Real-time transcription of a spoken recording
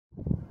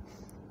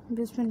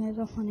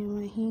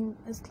Bismillahirrahmanirrahim.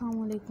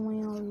 Assalamu alaikum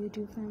my all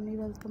YouTube family.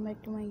 Welcome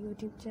back to my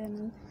YouTube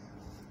channel.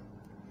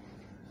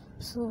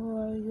 So how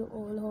are you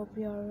all? Hope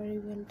you are very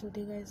well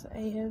today, guys.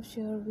 I have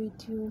shared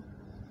with you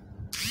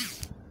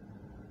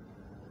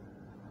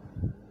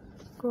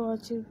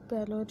crochet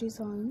pillow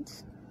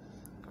designs,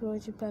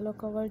 crochet pillow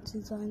cover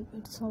design.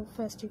 It's so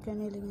festive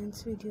and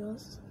elegance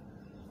videos.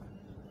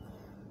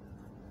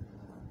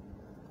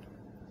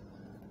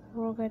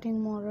 For getting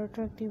more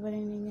attractive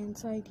and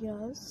elegant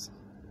ideas.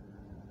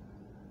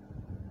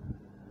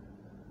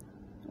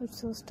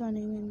 It's so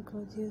stunning and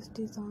gorgeous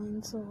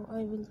design, so I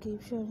will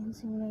keep sharing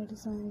similar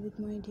design with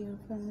my dear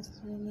friends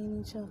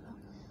inshallah.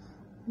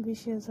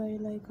 Wishes I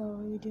like our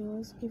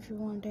videos. If you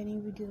want any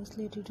videos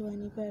related to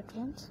any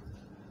patterns,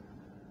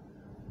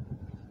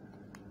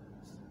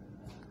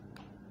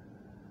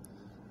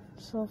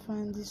 so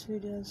find this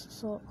video is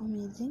so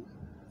amazing.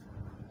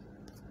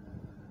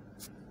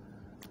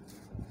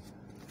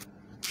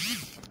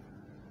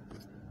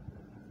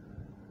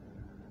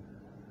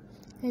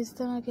 इस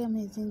तरह के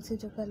amazing से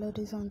जो pillow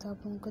design आप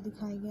लोगों को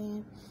दिखाए गए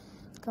हैं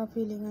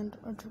काफ़ी एलिगेंट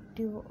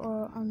अट्रैक्टिव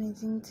और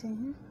अमेजिंग से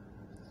हैं।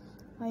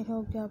 आई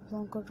होप कि आप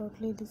लोगों को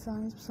टोटली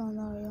डिज़ाइन पसंद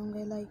आ रहे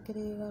होंगे। लाइक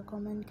करिएगा,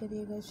 कमेंट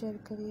करिएगा, शेयर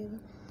करिएगा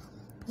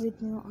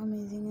with new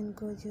amazing and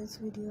gorgeous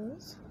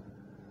videos.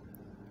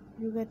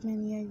 You get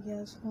many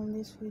ideas from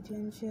this video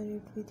and share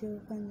it with your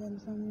friends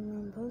and family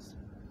members.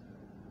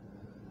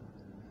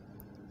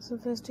 So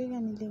festive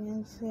and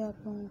elegant से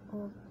आप लोगों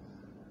को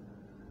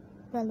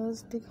पिलोज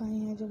दिखाई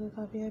हैं जो कि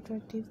काफ़ी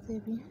अट्रैक्टिव से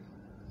भी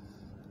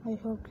हैं। आई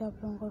होप कि आप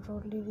लोगों को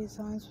टोटली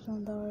डिज़ाइन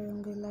पसंद आ रहे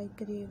होंगे। लाइक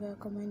करिएगा,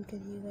 कमेंट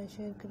करिएगा,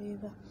 शेयर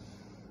करिएगा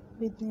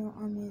with new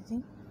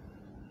amazing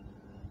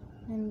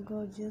and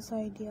gorgeous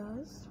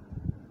ideas.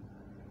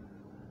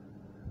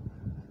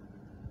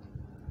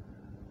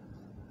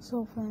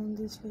 So friends,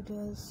 this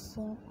video is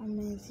so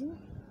amazing.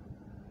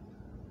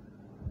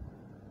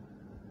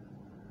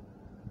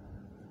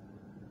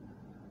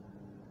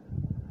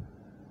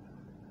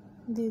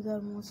 These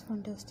are most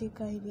fantastic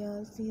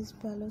ideas. These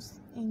pillows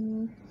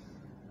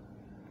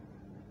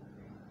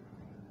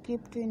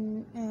kept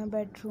in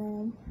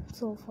bedroom,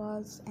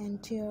 sofas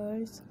and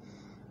chairs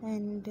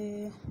and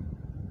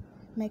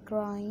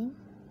macrame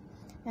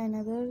and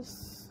others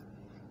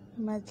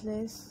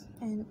mattress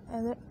and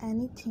other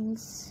anything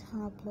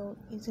आप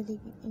लोग easily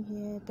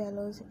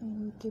pillows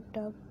kept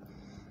up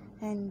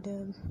and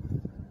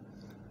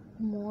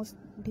most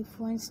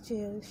different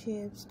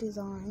shapes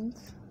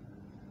designs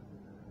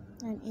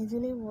and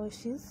easily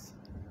washes.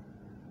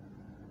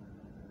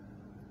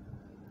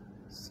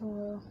 So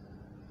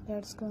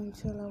let's go,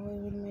 inshallah we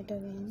will meet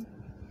again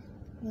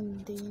in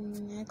the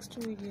next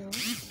video.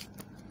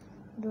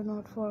 Do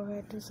not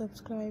forget to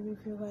subscribe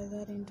if you guys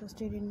are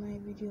interested in my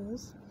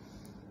videos.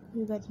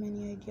 You got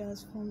many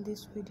ideas from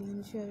this video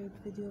and share it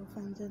with your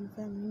friends and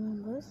family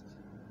members.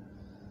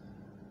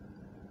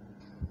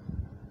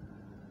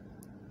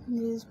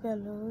 These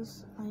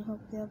pillows, I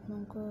hope कि आप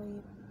लोगों को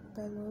ये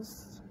pillows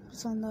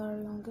पसंद आ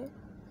रहे होंगे.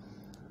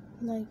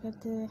 Like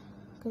करते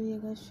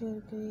करिएगा, शेयर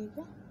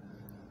करिएगा.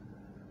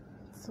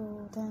 So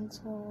thanks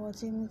for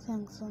watching.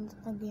 Thanks once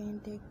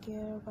again. Take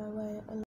care. Bye bye.